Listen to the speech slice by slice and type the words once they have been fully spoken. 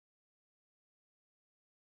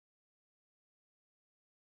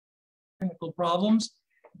technical problems.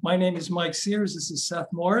 My name is Mike Sears. This is Seth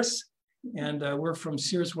Morris, and we're from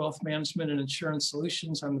Sears Wealth Management and Insurance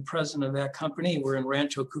Solutions. I'm the president of that company. We're in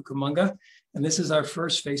Rancho Cucamonga, and this is our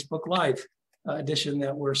first Facebook Live edition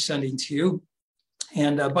that we're sending to you.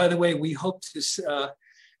 And by the way, we hope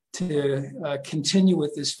to continue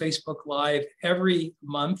with this Facebook Live every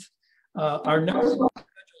month. Our next one is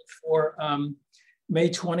scheduled for May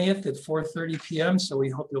 20th at 4:30 p.m. So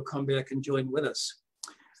we hope you'll come back and join with us.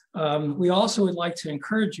 We also would like to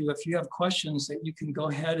encourage you, if you have questions, that you can go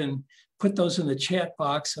ahead and put those in the chat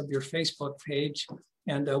box of your Facebook page,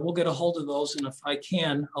 and we'll get a hold of those. And if I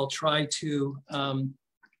can, I'll try to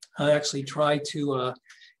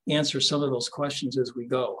answer some of those questions as we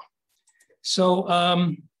go. So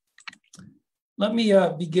let me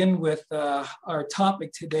begin with our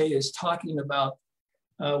topic today is talking about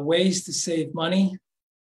ways to save money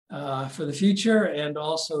for the future, and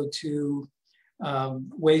also to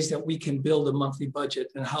ways that we can build a monthly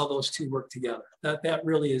budget and how those two work together. That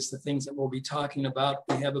really is the things that we'll be talking about.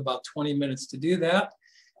 We have about 20 minutes to do that.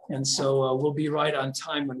 And so we'll be right on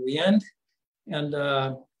time when we end. And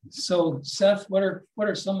so Seth, what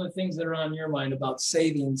are some of the things that are on your mind about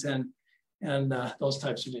savings and those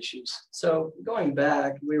types of issues? So going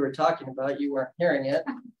back, we were talking about, you weren't hearing it.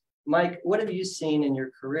 Mike, what have you seen in your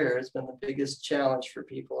career has been the biggest challenge for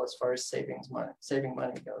people as far as saving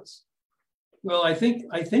money goes? Well, I think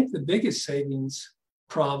the biggest savings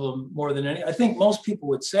problem, more than any, I think most people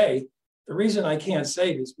would say, the reason I can't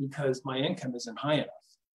save is because my income isn't high enough.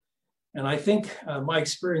 And I think my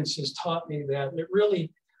experience has taught me that it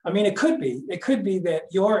really, I mean, it could be that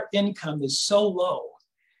your income is so low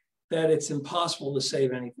that it's impossible to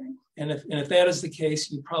save anything. And if that is the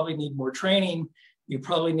case, you probably need more training. You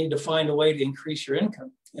probably need to find a way to increase your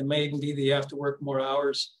income. It may even be that you have to work more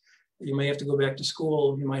hours. You may have to go back to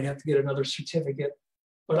school. You might have to get another certificate.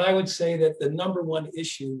 But I would say that the number one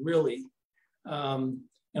issue really, and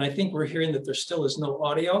I think we're hearing that there still is no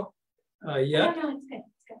audio yet. No, it's good.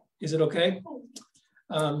 It's good. Is it okay?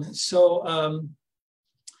 So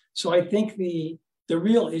I think the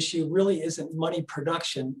real issue really isn't money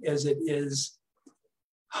production as it is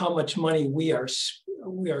how much money we are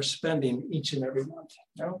spending each and every month.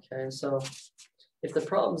 Okay, so if the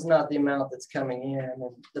problem's not the amount that's coming in, and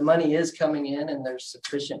the money is coming in and there's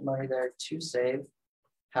sufficient money there to save,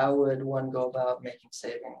 how would one go about making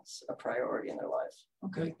savings a priority in their life?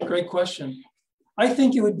 Okay, great question. I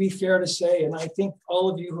think it would be fair to say, and I think all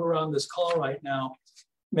of you who are on this call right now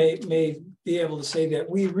may be able to say that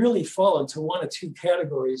we really fall into one of two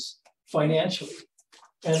categories financially.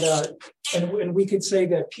 And we could say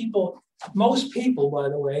that most people, by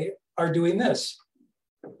the way, are doing this.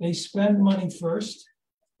 They spend money first,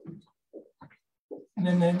 and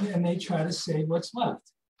then they try to save what's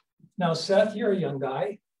left. Now, Seth, you're a young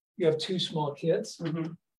guy. You have two small kids.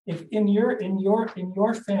 Mm-hmm. If in your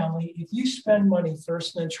family, if you spend money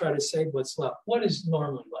first and then try to save what's left, what is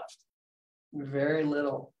normally left? Very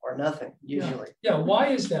little or nothing, usually. Yeah. Why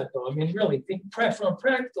is that, though? I mean, really, from a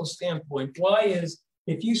practical standpoint, why is,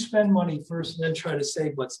 if you spend money first and then try to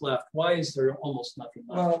save what's left, why is there almost nothing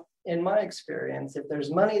left? Well, in my experience, if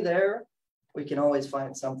there's money there, we can always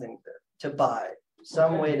find something to buy,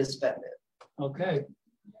 some way to spend it. Okay.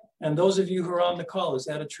 And those of you who are on the call, is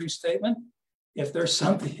that a true statement? If there's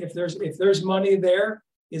money there,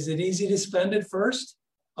 is it easy to spend it first?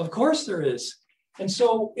 Of course there is. And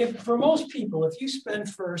so for most people, if you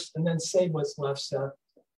spend first and then save what's left, Seth,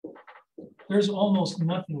 there's almost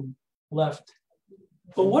nothing left.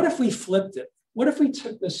 But what if we flipped it? What if we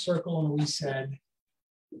took this circle and we said,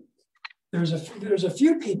 there's a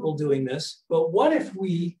few people doing this, but what if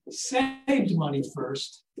we saved money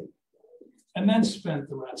first and then spent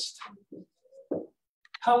the rest?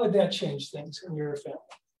 How would that change things in your family?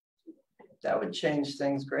 That would change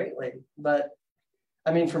things greatly. But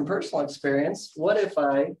I mean, from personal experience, what if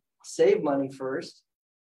I save money first,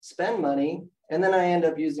 spend money, and then I end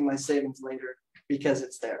up using my savings later because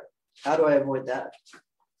it's there? How do I avoid that?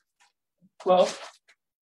 Well,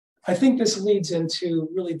 I think this leads into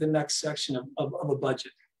really the next section of a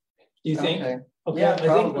budget. Do you think? Okay. Yeah,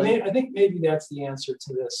 probably. I think maybe that's the answer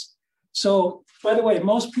to this. So, by the way,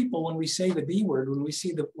 most people, when we say the B word, when we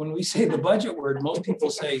say the budget word, most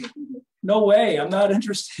people say, no way, I'm not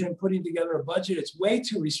interested in putting together a budget. It's way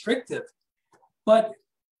too restrictive. But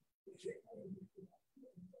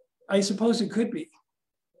I suppose it could be.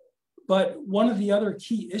 But one of the other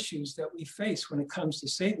key issues that we face when it comes to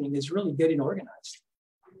saving is really getting organized.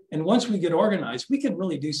 And once we get organized, we can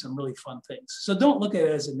really do some really fun things. So don't look at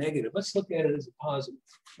it as a negative. Let's look at it as a positive.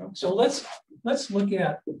 So let's look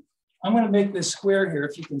at I'm going to make this square here,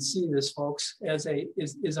 if you can see this, folks, as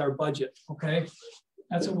is our budget, okay?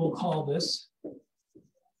 That's what we'll call this.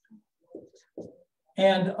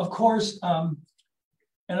 And of course, the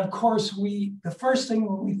first thing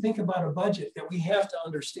when we think about a budget that we have to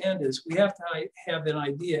understand is we have to have an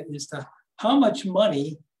idea as to how much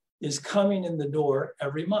money is coming in the door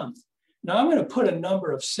every month. Now I'm going to put a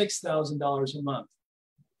number of $6,000 a month,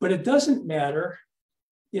 but it doesn't matter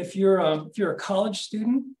if you're a college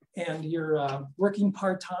student and you're working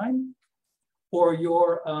part-time, or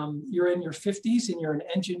you're in your 50s and you're an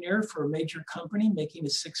engineer for a major company making a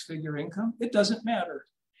six-figure income. It doesn't matter.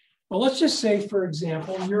 Well, let's just say, for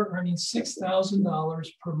example, you're earning $6,000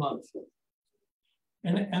 per month.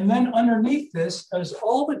 And then underneath this is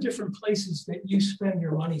all the different places that you spend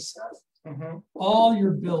your money, Seth. Mm-hmm. All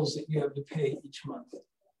your bills that you have to pay each month.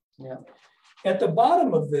 Yeah. At the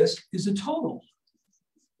bottom of this is a total.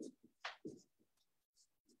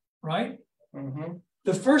 Right? Mm-hmm.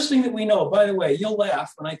 The first thing that we know, by the way, you'll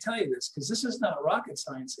laugh when I tell you this, because this is not rocket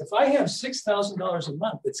science. If I have $6,000 a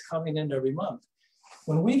month that's coming in every month,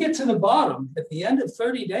 when we get to the bottom at the end of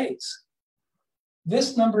 30 days,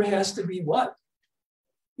 this number has to be what?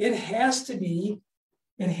 It has to be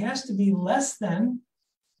less than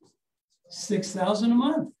 $6,000 a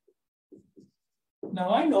month.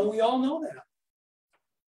 Now I know we all know that.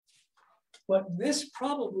 But this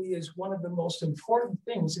probably is one of the most important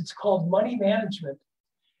things. It's called money management.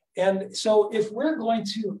 And so if we're going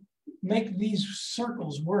to make these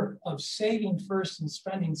circles work of saving first and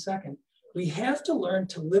spending second, we have to learn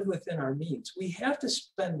to live within our means. We have to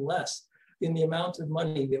spend less in the amount of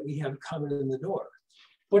money that we have coming in the door.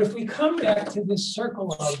 But if we come back to this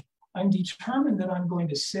circle of, I'm determined that I'm going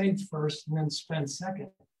to save first and then spend second,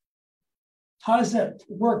 how does that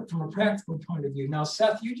work from a practical point of view? Now,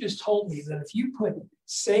 Seth, you just told me that if you put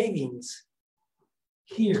savings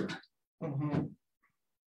here, mm-hmm.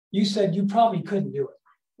 You said you probably couldn't do it.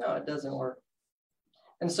 No, it doesn't work.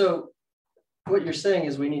 And so what you're saying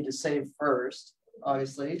is we need to save first,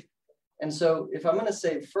 obviously. And so if I'm going to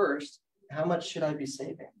save first, how much should I be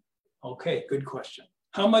saving? Okay, good question.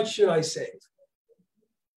 How much should I save?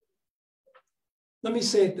 Let me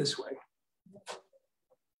say it this way.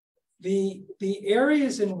 The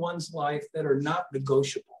areas in one's life that are not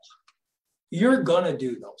negotiable, you're going to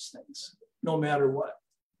do those things no matter what.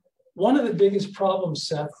 One of the biggest problems,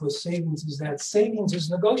 Seth, with savings is that savings is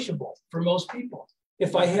negotiable for most people.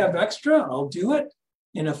 If I have extra, I'll do it.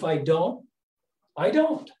 And if I don't, I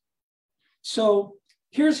don't. So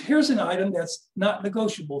here's an item that's not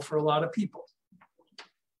negotiable for a lot of people.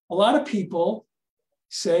 A lot of people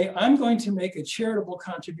say, I'm going to make a charitable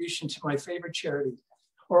contribution to my favorite charity,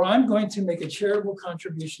 or I'm going to make a charitable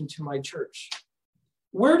contribution to my church.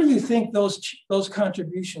 Where do you think those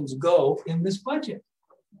contributions go in this budget?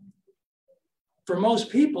 For most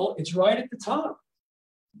people, it's right at the top.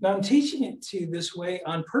 Now, I'm teaching it to you this way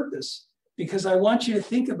on purpose because I want you to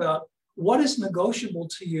think about what is negotiable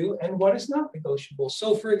to you and what is not negotiable.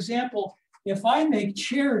 So, for example, if I make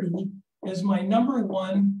charity as my number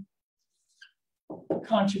one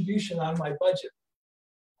contribution on my budget,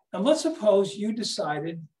 and let's suppose you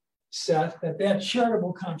decided, Seth, that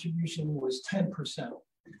charitable contribution was 10%.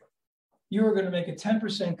 You were going to make a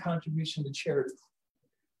 10% contribution to charity.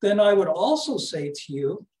 Then I would also say to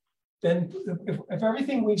you, then if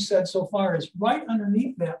everything we've said so far is right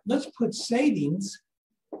underneath that, let's put savings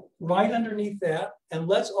right underneath that. And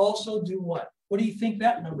let's also do what? What do you think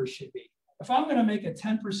that number should be? If I'm going to make a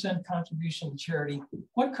 10% contribution to charity,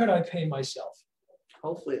 what could I pay myself?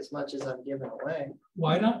 Hopefully as much as I'm giving away.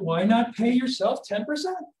 Why not pay yourself 10%?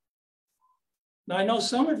 Now I know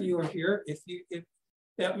some of you are here, if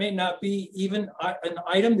that may not be even an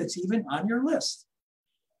item that's even on your list.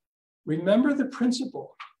 Remember the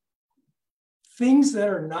principle. Things that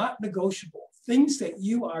are not negotiable, things that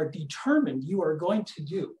you are determined you are going to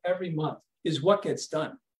do every month is what gets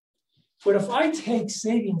done. But if I take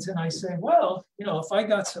savings and I say, well, if I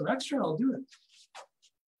got some extra, I'll do it.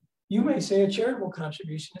 You may say a charitable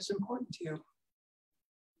contribution is important to you.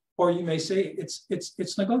 Or you may say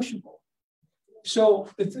it's negotiable. So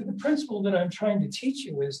the principle that I'm trying to teach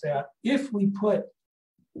you is that if we put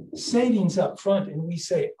savings up front and we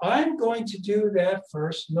say, I'm going to do that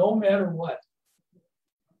first, no matter what,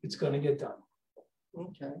 it's going to get done.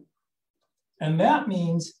 Okay. And that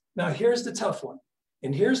means, now here's the tough one.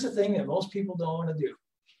 And here's the thing that most people don't want to do,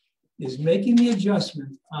 is making the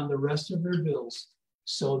adjustment on the rest of their bills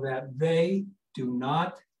so that they do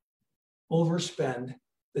not overspend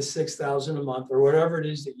the $6,000 a month or whatever it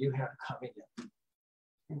is that you have coming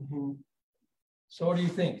in. Mm-hmm. So what do you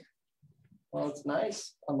think? Well, it's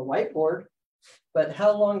nice on the whiteboard. But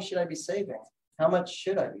how long should I be saving? How much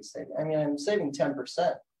should I be saving? I mean, I'm saving 10%.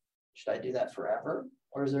 Should I do that forever?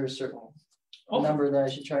 Or is there a certain number that I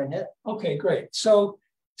should try and hit? Okay, great. So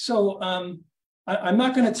I'm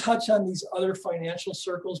not going to touch on these other financial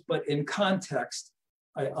circles, but in context,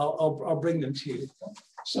 I'll bring them to you.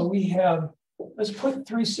 So we have, let's put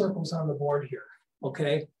 3 circles on the board here,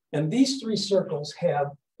 okay? And these 3 circles have,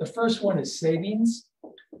 the first one is savings,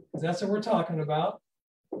 because that's what we're talking about.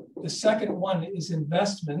 The second one is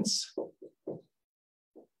investments.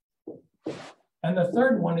 And the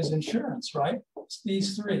third one is insurance, right? It's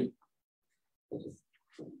these 3.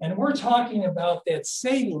 And we're talking about that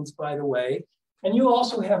savings, by the way. And you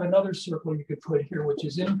also have another circle you could put here, which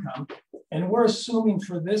is income. And we're assuming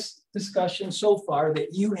for this discussion so far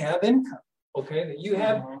that you have income, okay? That you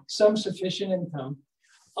have some sufficient income.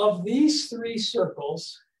 Of these 3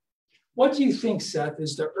 circles, what do you think, Seth,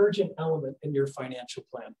 is the urgent element in your financial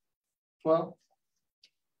plan? Well,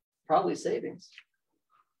 probably savings.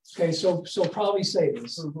 Okay, so probably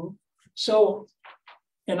savings. So,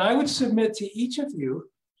 and I would submit to each of you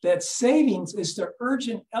that savings is the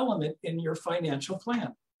urgent element in your financial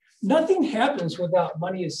plan. Nothing happens without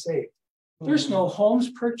money is saved. There's no homes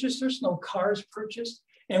purchased, there's no cars purchased,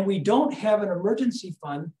 and we don't have an emergency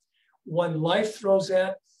fund when life throws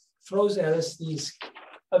at us these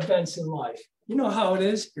events in life. You know how it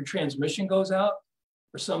is, your transmission goes out,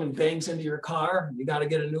 or someone bangs into your car, and you got to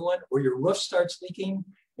get a new one, or your roof starts leaking,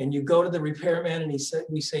 and you go to the repairman and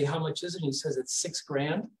we say, how much is it? And he says it's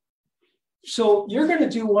 $6,000. So you're going to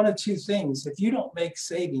do one of 2 things if you don't make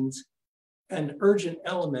savings an urgent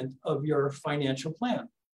element of your financial plan.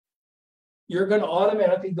 You're going to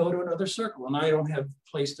automatically go to another circle, and I don't have a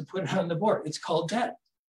place to put it on the board. It's called debt.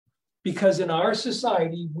 Because in our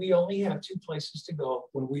society, we only have 2 places to go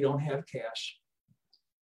when we don't have cash.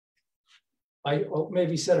 I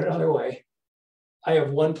maybe said it another way. I have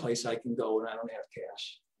 1 place I can go when I don't have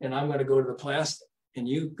cash, and I'm going to go to the plastic. And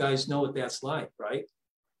you guys know what that's like, right?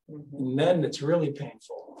 And then it's really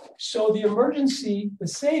painful. So the emergency, the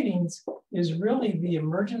savings is really the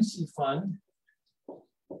emergency fund.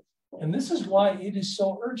 And this is why it is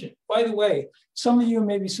so urgent. By the way, some of you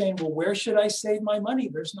may be saying, well, where should I save my money?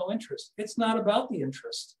 There's no interest. It's not about the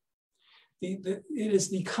interest. It is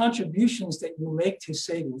the contributions that you make to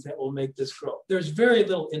savings that will make this grow. There's very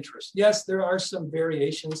little interest. Yes, there are some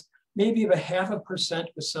variations, maybe of 0.5%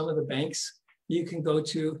 with some of the banks you can go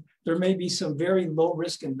to. There may be some very low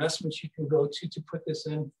risk investments you can go to put this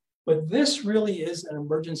in. But this really is an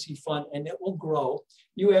emergency fund, and it will grow.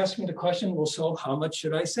 You asked me the question, well, so how much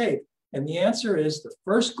should I save? And the answer is the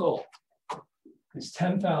first goal is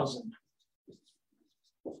 10,000.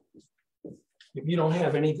 If you don't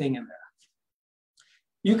have anything in there.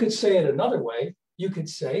 You could say it another way. You could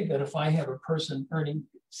say that if I have a person earning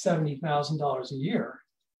 $70,000 a year,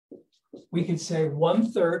 we could say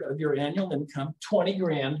 1/3 of your annual income, 20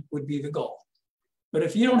 grand would be the goal. But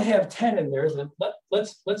if you don't have 10 in there, then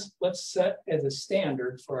let's set as a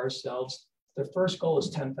standard for ourselves. The first goal is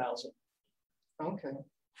 10,000. Okay.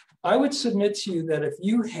 I would submit to you that if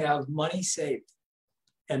you have money saved,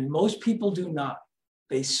 and most people do not,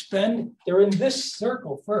 they're in this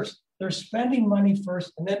circle first. They're spending money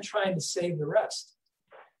first and then trying to save the rest.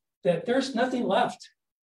 That there's nothing left.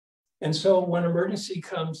 And so when emergency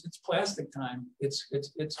comes, it's plastic time.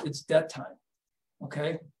 It's debt time.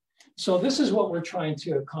 Okay. So this is what we're trying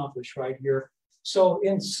to accomplish right here. So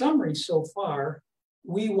in summary, so far,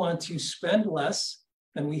 we want to spend less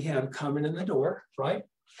than we have coming in the door, right?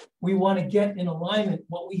 We want to get in alignment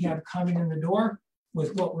what we have coming in the door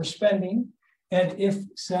with what we're spending. And if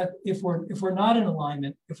we're not in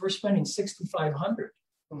alignment, if we're spending $6,500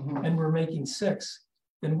 and we're making $6,000,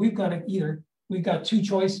 then we've got 2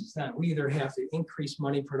 choices then. We either have to increase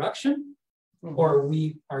money production or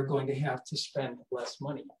we are going to have to spend less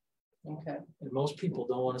money. Okay. And most people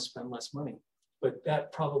don't want to spend less money, but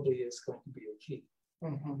that probably is going to be a key.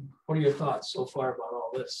 What are your thoughts so far about all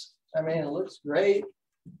this? I mean, it looks great.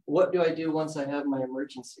 What do I do once I have my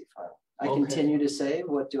emergency fund? I continue to save.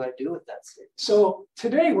 What do I do with that savings? So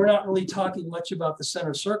today we're not really talking much about the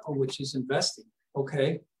center circle, which is investing,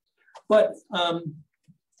 okay? But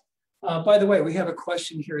by the way, we have a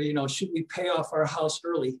question here, should we pay off our house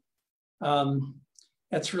early?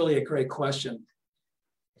 That's really a great question.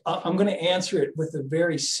 I'm going to answer it with a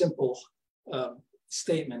very simple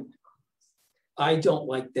statement. I don't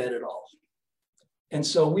like debt at all. And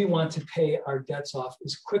so we want to pay our debts off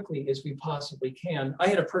as quickly as we possibly can. I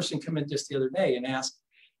had a person come in just the other day and ask,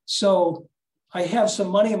 so I have some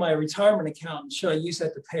money in my retirement account. Should I use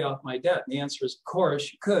that to pay off my debt? And the answer is, of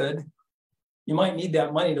course, you could. You might need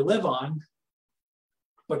that money to live on,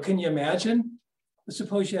 But can you imagine? Let's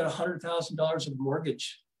suppose you had $100,000 of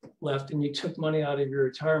mortgage left and you took money out of your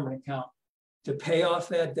retirement account. To pay off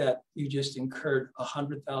that debt, you just incurred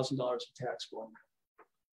 $100,000 of taxable income.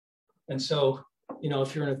 And so, you know,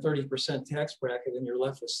 if you're in a 30% tax bracket and you're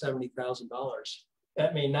left with $70,000,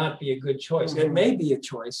 that may not be a good choice. It may be a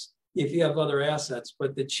choice if you have other assets,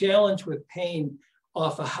 but the challenge with paying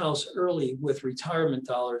off a house early with retirement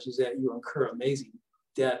dollars is that you incur amazing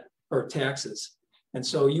debt or taxes. And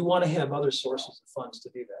so you want to have other sources of funds to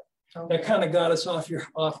do that. Okay. That kind of got us off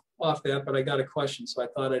that, but I got a question, so I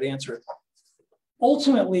thought I'd answer it.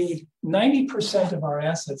 Ultimately, 90% of our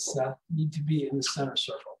assets, Seth, need to be in the center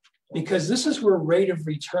circle, because this is where rate of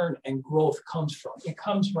return and growth comes from. It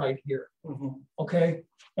comes right here, okay?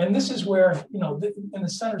 And this is where, you know, in the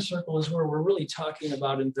center circle is where we're really talking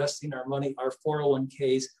about investing our money, our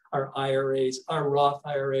 401ks, our IRAs, our Roth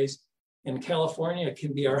IRAs. In California, it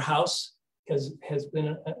can be our house, because it has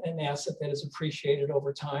been an asset that has appreciated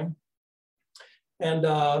over time. And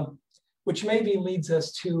which maybe leads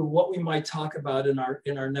us to what we might talk about in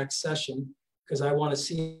our next session, because I want to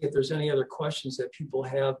see if there's any other questions that people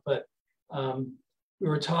have. But we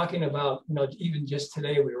were talking about, you know, even just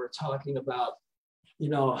today, we were talking about, you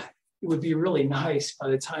know, it would be really nice by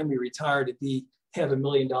the time we retire to have $1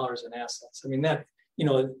 million in assets. I mean, that, you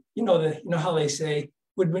know how they say,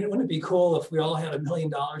 wouldn't it be cool if we all had $1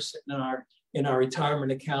 million sitting in our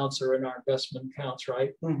retirement accounts or in our investment accounts,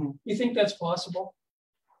 right? You think that's possible?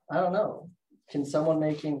 I don't know. Can someone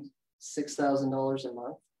making $6,000 a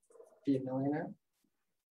month be a millionaire?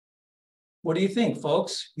 What do you think,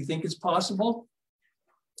 folks? You think it's possible?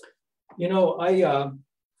 You know,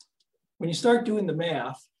 when you start doing the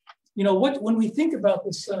math, you know, when we think about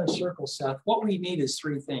the center circle, Seth, what we need is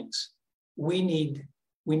three things. We need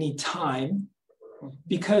time,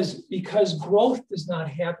 because growth does not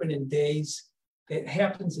happen in days, it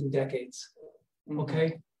happens in decades,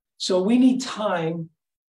 okay? So we need time,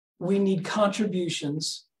 we need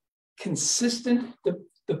contributions, consistent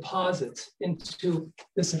deposits into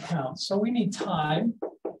this account. So we need time,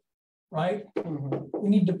 right? We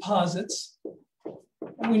need deposits,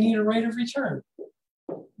 and we need a rate of return.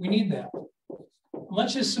 We need that.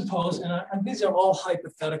 Let's just suppose, and these are all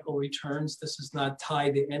hypothetical returns. This is not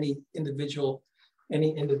tied to any individual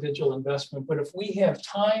investment. But if we have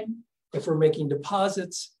time, if we're making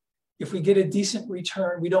deposits, if we get a decent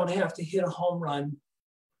return, we don't have to hit a home run.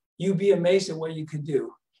 You'd be amazed at what you could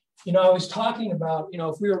do. You know, I was talking about, you know,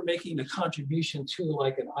 if we were making a contribution to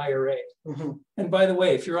like an IRA, and by the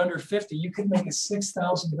way, if you're under 50, you could make a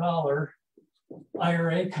 $6,000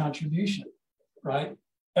 IRA contribution, right?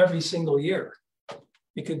 Every single year.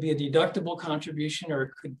 It could be a deductible contribution, or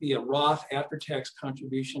it could be a Roth after-tax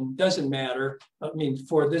contribution. Doesn't matter. I mean,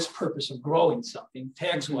 for this purpose of growing something,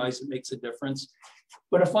 tax-wise, it makes a difference.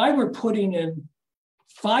 But if I were putting in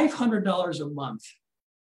 $500 a month,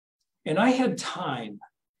 and I had time,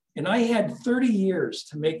 and I had 30 years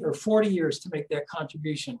to make, or 40 years to make that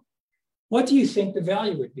contribution, what do you think the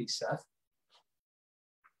value would be, Seth?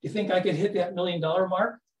 You think I could hit that $1 million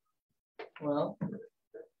mark? Well,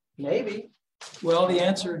 maybe. Well, the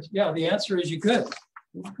answer is you could.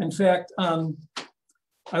 In fact,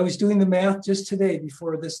 I was doing the math just today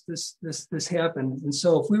before this happened. And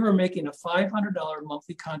so if we were making a $500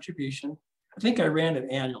 monthly contribution, I think I ran it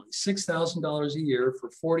annually, $6,000 a year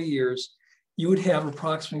for 40 years, you would have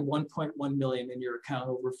approximately 1.1 million in your account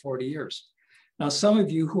over 40 years. Now, some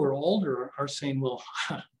of you who are older are saying, well,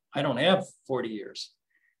 I don't have 40 years.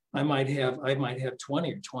 I might have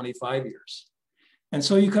 20 or 25 years. And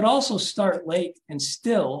so you could also start late and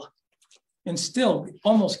still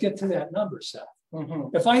almost get to that number, Seth.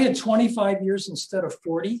 If I had 25 years instead of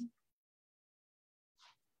 40,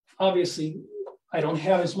 obviously I don't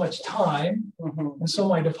have as much time. And so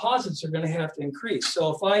my deposits are going to have to increase.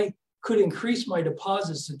 So if I could increase my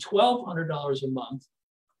deposits to $1,200 a month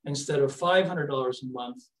instead of $500 a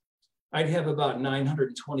month, I'd have about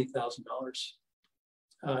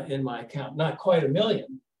 $920,000 in my account. Not quite $1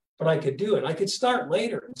 million, but I could do it. I could start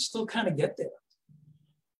later and still kind of get there.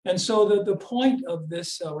 And so the point of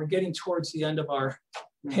this, we're getting towards the end of our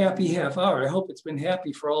happy half hour. I hope it's been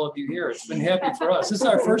happy for all of you here. It's been happy for us. This is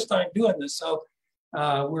our first time doing this, so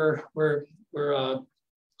we're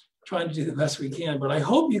trying to do the best we can. But I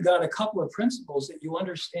hope you got a couple of principles that you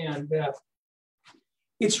understand that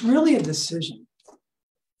it's really a decision.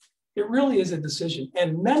 It really is a decision.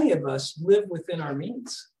 And many of us live within our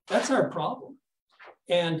means. That's our problem.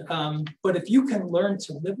 And but if you can learn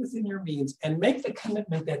to live within your means and make the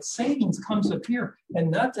commitment that savings comes up here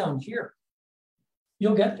and not down here,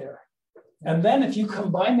 you'll get there. And then if you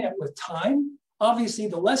combine that with time, obviously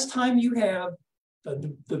the less time you have,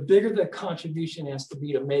 the bigger the contribution has to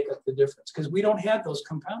be to make up the difference, because we don't have those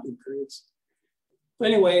compounding periods.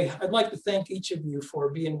 But anyway, I'd like to thank each of you for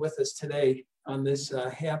being with us today on this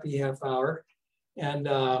happy half hour. And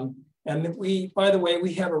we, by the way,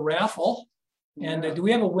 we have a raffle. And do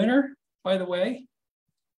we have a winner, by the way?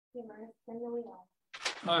 You're going to spin the wheel.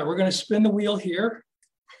 All right, we're going to spin the wheel here,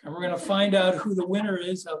 and we're going to find out who the winner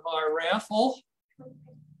is of our raffle.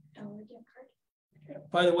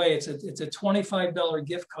 By the way, it's a $25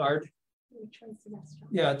 gift card.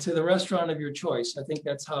 Yeah, to the restaurant of your choice. I think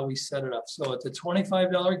that's how we set it up. So it's a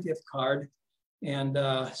 $25 gift card. And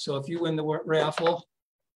so if you win the raffle,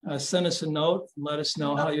 send us a note and let us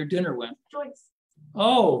know how your dinner went. Joyce.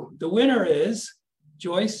 Oh, the winner is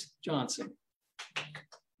Joyce Johnson.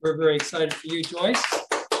 We're very excited for you, Joyce.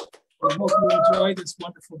 We hope you enjoy this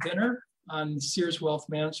wonderful dinner on Sears Wealth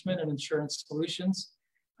Management and Insurance Solutions.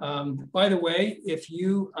 By the way, if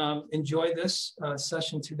you enjoy this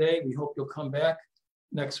session today, we hope you'll come back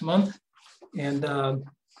next month. And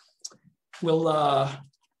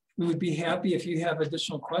we would be happy if you have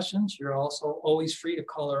additional questions. You're also always free to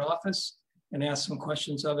call our office and ask some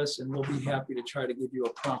questions of us, and we'll be happy to try to give you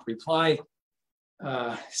a prompt reply.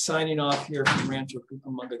 Signing off here from Rancho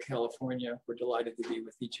Cucamonga, California. We're delighted to be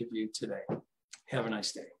with each of you today. Have a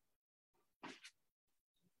nice day.